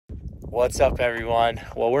What's up, everyone?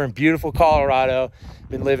 Well, we're in beautiful Colorado.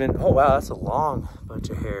 Been living, oh wow, that's a long bunch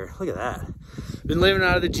of hair. Look at that. Been living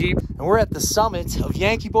out of the Jeep, and we're at the summit of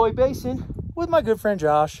Yankee Boy Basin with my good friend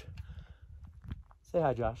Josh. Say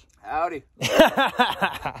hi, Josh. Howdy.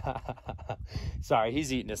 Sorry,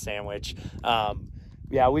 he's eating a sandwich.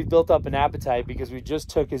 Yeah, we've built up an appetite because we just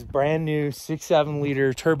took his brand new 6.7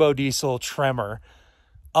 liter turbo diesel TREMOR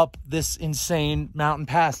up this insane mountain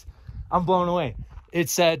pass. I'm blown away. It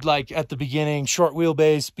said, like, at the beginning, short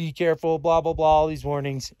wheelbase, be careful, blah, blah, blah, all these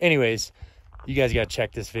warnings. Anyways, you guys got to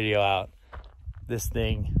check this video out. This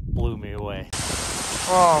thing blew me away.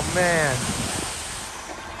 Oh, man.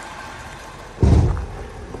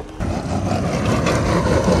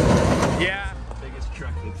 Yeah. Biggest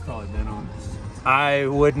truck that's probably been on this. I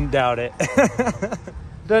wouldn't doubt it.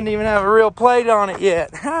 Doesn't even have a real plate on it yet.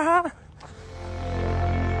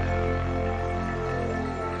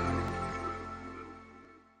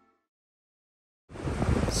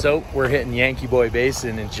 So we're hitting Yankee Boy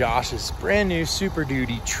Basin in Josh's brand new Super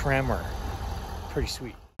Duty TREMOR. Pretty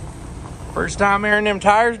sweet. First time airing them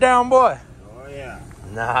tires down, boy. Oh yeah.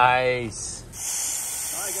 Nice.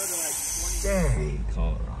 I go to like 20. Dang.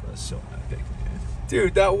 Colorado is so epic, man.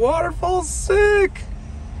 Dude, that waterfall's sick.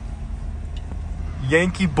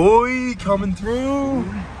 Yankee Boy coming through.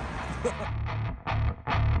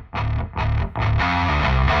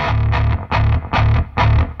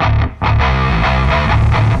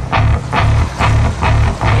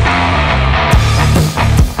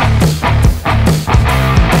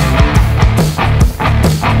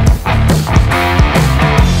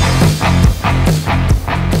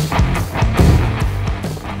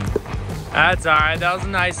 That's all right. That was a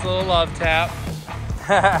nice little love tap.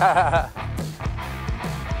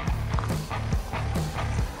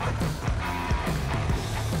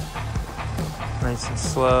 Nice and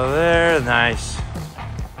slow there. Nice.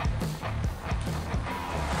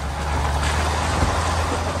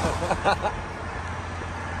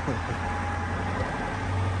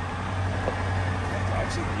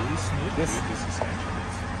 Actually really smooth. This suspension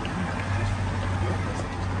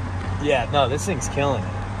is Yeah, no, this thing's killing it.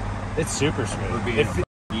 It's super smooth.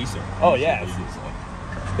 diesel. Oh yeah.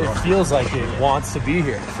 It feels like it wants to be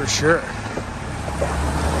here for sure.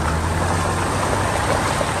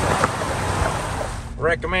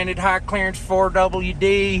 Recommended high clearance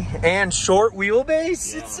 4WD and short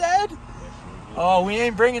wheelbase, it said. Oh, we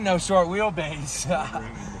ain't bringing no short wheelbase. We're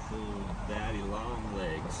bringing the full daddy long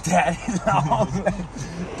legs. Daddy long legs.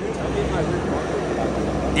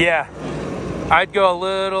 Yeah. I'd go a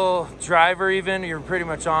little driver even. You're pretty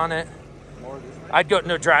much on it. I'd go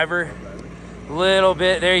no driver. A little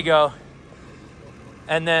bit. There you go.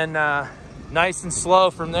 And then nice and slow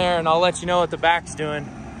from there, and I'll let you know what the back's doing.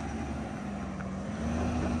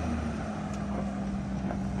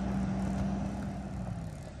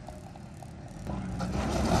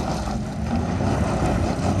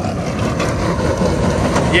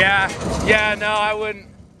 Yeah, no, I wouldn't.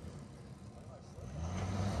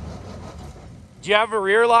 Do you have a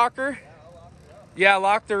rear locker? Yeah,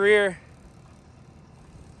 lock the rear.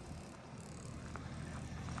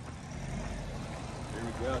 Here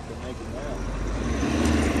we go, to make it now.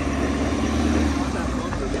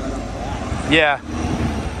 Yeah.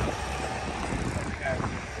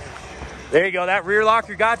 There you go. That rear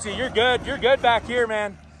locker got you. You're good. You're good back here,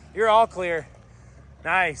 man. You're all clear.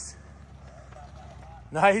 Nice.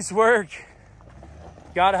 Nice work.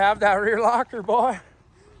 Gotta have that rear locker, boy.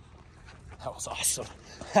 That was awesome.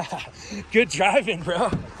 Good driving,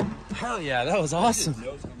 bro. Hell yeah, that was awesome.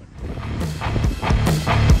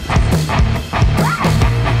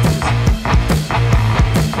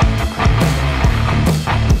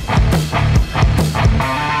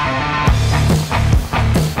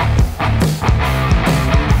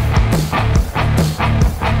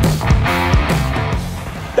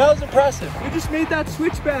 That was impressive. We just made that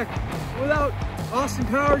switchback without Austin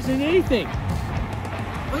Powers in anything.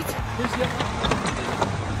 What? Here's the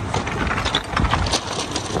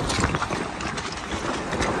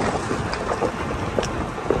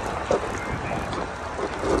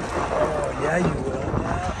Oh, yeah, you will.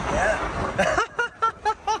 Yeah.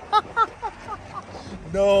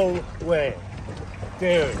 No way.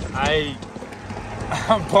 Dude,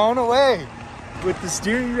 I'm blown away with the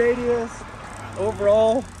steering radius,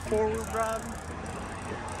 overall forward driving.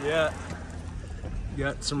 Yeah.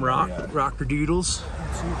 Got some rocker doodles.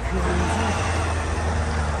 Very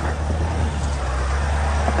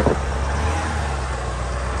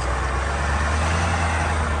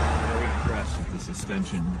impressed with the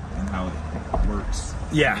suspension and how it works.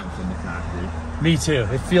 Yeah. From the factory. Me too.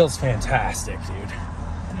 It feels fantastic, dude.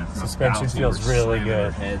 Yeah, Suspension feels really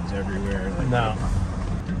good. Heads everywhere. Like, No.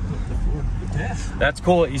 That's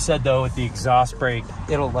cool what you said though with the exhaust brake.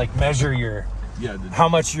 It'll like measure your how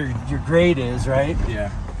much your grade is, right?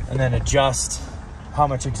 Yeah. And then adjust how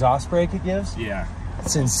much exhaust brake it gives. Yeah.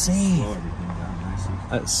 It's insane. Slow everything down nicely.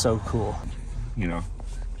 That's so cool. You know,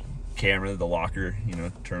 camera, the locker, you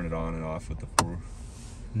know, turn it on and off with the 4.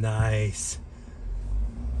 Nice.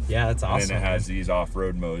 Yeah, that's awesome. And it has these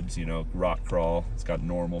off-road modes, you know, rock crawl. It's got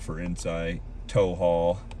normal for insight, tow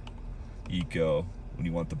haul, eco, when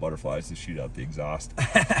you want the butterflies to shoot out the exhaust.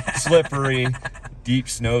 Slippery, deep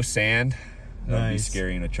snow, sand. That'd be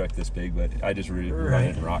scary in a truck this big, but I just really run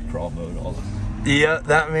in rock crawl mode all the time. Yeah,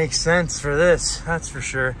 that makes sense for this. That's for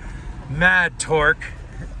sure. Mad torque.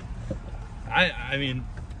 I mean,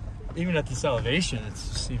 even at this elevation, it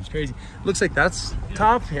seems crazy. Looks like that's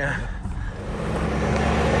top, yeah.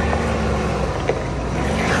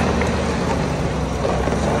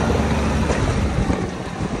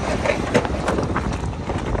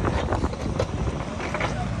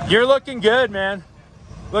 You're looking good, man.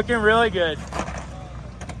 Looking really good.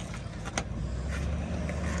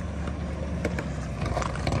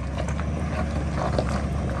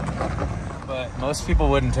 But most people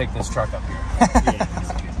wouldn't take this truck up here.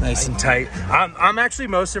 Nice and tight. I'm actually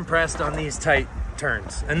most impressed on these tight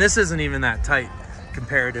turns. And this isn't even that tight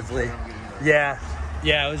comparatively. Yeah.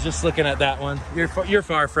 Yeah, I was just looking at that one. You're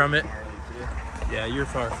far from it. Yeah, you're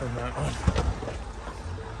far from that one.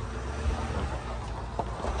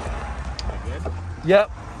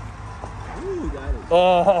 Yep. Ooh, that is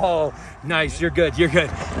Oh, nice. You're good. You're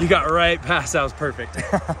good. You got right past. That was perfect.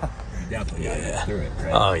 definitely gotta get through it,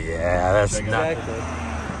 right? Oh, yeah. That's not.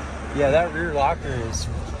 Yeah, that rear locker is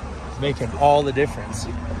making all the difference.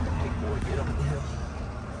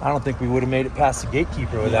 I don't think we would have made it past the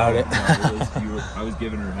gatekeeper without it. I was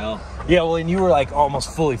giving her hell. Yeah, well, and you were like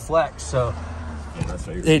almost fully flexed, so Yeah, that's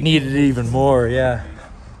what it needed even more. Yeah.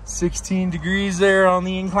 16 degrees there on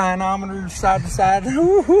the inclinometer, side to side.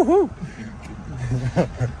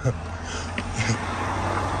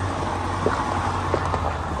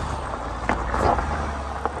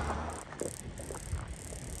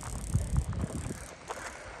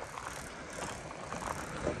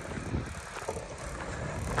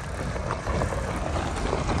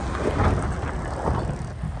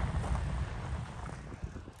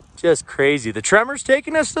 Just crazy. The Tremor's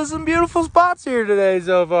taking us to some beautiful spots here today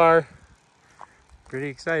so far. Pretty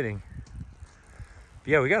exciting.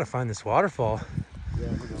 But yeah, we got to find this waterfall. Yeah,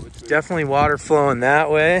 definitely water flowing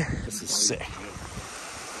that way. This is sick.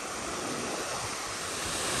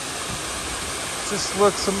 Just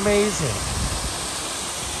looks amazing.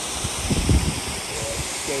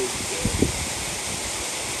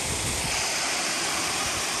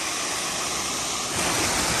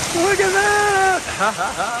 Look at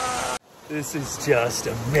that! This is just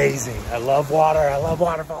amazing. I love water. I love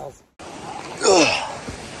waterfalls. Ugh.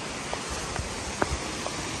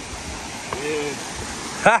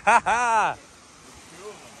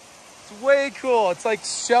 It's way cool. It's like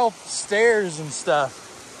shelf stairs and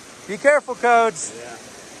stuff. Be careful, Codes. Yeah.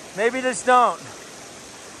 Maybe just don't.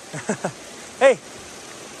 Hey.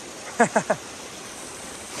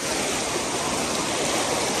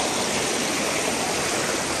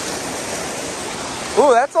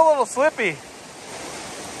 Ooh, that's a little slippy.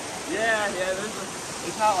 Yeah,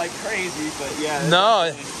 it's not like crazy, but yeah. No,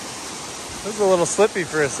 it was a little slippy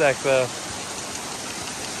for a sec though.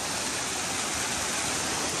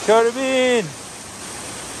 Coda Bean.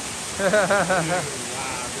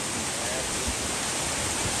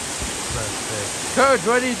 Coach,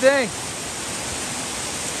 what do you think?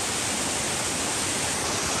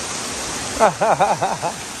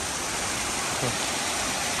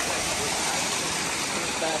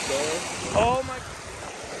 Oh my.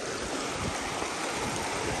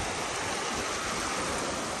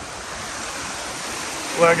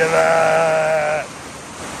 Look at that.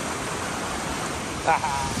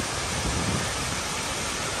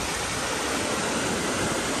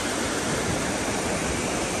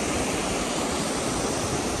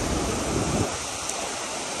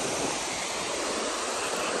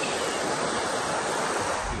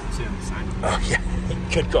 Oh yeah,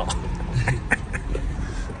 good call.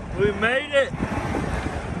 We made it.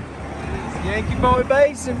 Yankee Boy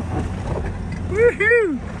Basin.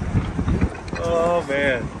 Woohoo! Oh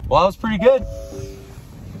man. Well, that was pretty good.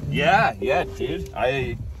 Yeah, dude.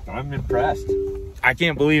 I'm impressed. I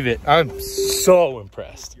can't believe it. I'm so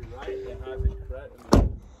impressed. You're right. It has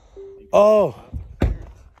incredible.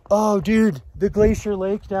 Oh, dude, the Glacier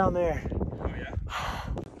Lake down there. Oh yeah.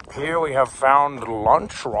 Here we have found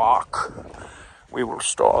Lunch Rock. we will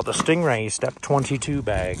store the Stingray Step 22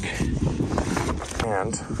 bag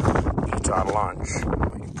and eat our lunch.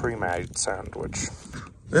 A pre-made sandwich.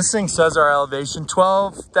 This thing says our elevation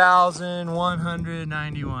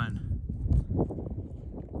 12,191.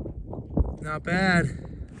 Not bad.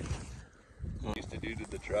 Used to do to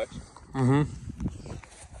the trucks. Mm-hmm.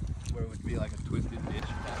 Where it would be like a twisted ditch.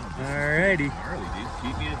 Alrighty. Gnarly, dude.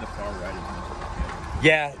 Keep me to the far right as much as you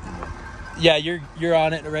Yeah. Yeah, you're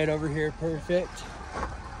on it right over here. Perfect.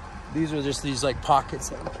 These are just these like pockets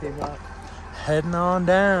that we came up. Heading on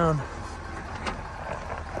down.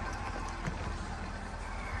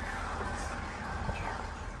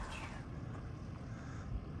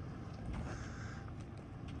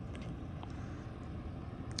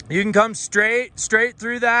 You can come straight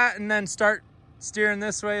through that and then start steering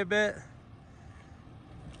this way a bit.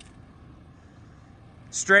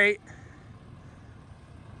 Straight.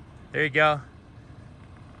 There you go.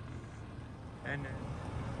 And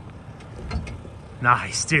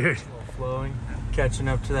nice, dude. Flowing, catching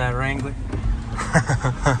up to that Wrangler.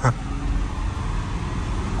 I'll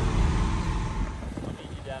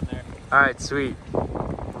meet you down there. All right, sweet.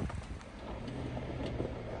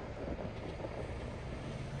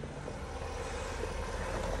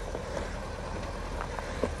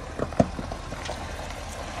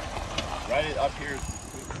 Right up here.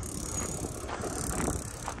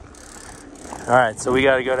 All right, so we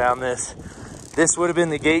got to go down this. This would have been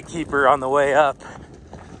the gatekeeper on the way up,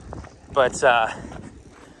 but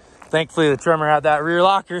thankfully the Tremor had that rear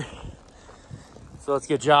locker. So let's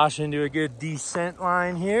get Josh into a good descent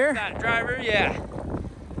line here. That driver, yeah.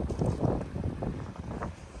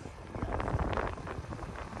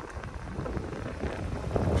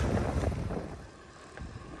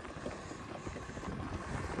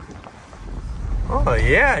 Oh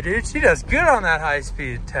yeah, dude, she does good on that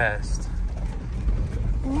high-speed test.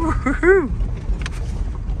 Woohoo!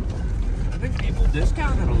 I think people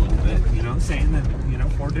discount it a little bit, you know, saying that, you know,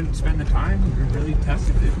 Ford didn't spend the time and really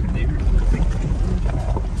tested it.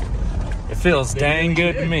 It feels dang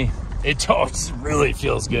good to me. It really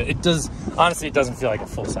feels good. It does, honestly, it doesn't feel like a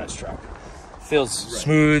full-size truck. It feels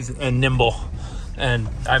smooth and nimble. And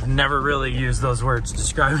I've never really used those words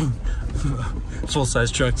describing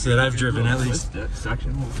full-size trucks that I've driven, at least.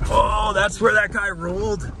 Oh, that's where that guy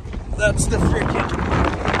rolled. That's the freaking...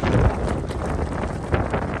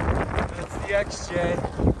 That's the XJ.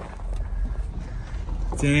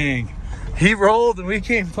 Dang. He rolled and we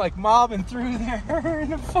came like mobbing through there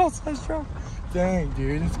in a full-size truck. Dang,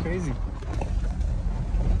 dude, it's crazy.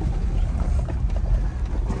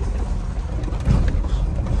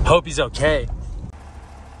 Hope he's okay.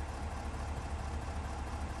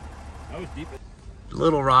 That was deep.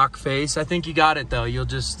 Little rock face. I think you got it though. You'll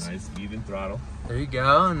just... Nice, even throttle. There you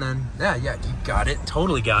go. And then, yeah, you got it.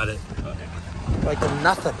 Totally got it. Okay. Like a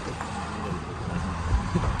nothing.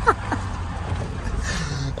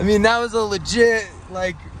 I mean, that was a legit,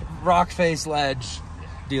 like, rock face ledge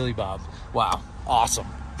dealy bob. Wow. Awesome.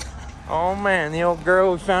 Oh, man. The old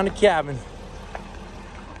girl, we found a cabin.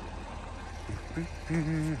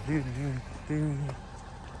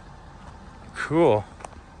 Cool.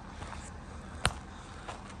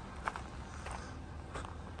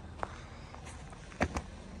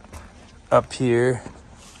 Up here,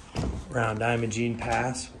 around Diamond Jean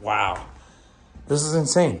Pass. Wow. This is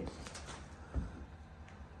insane.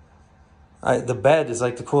 The bed is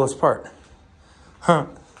like the coolest part. Huh.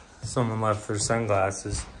 Someone left their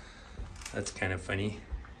sunglasses. That's kind of funny.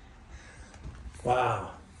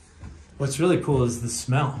 Wow. What's really cool is the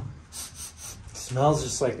smell. It smells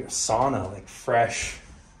just like a sauna, like fresh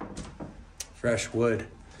wood.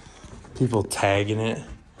 People tagging it.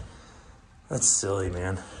 That's silly,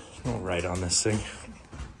 man. Don't write on this thing.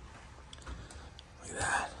 Look at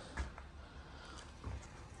that.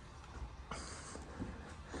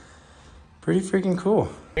 Pretty freaking cool.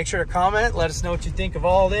 Make sure to comment, let us know what you think of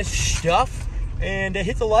all this stuff, and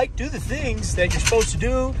hit the like, do the things that you're supposed to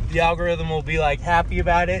do. The algorithm will be like happy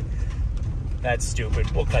about it. That's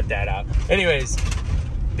stupid. We'll cut that out. Anyways,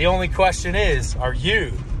 the only question is, are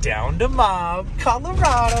you down to mob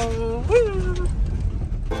Colorado? Woo!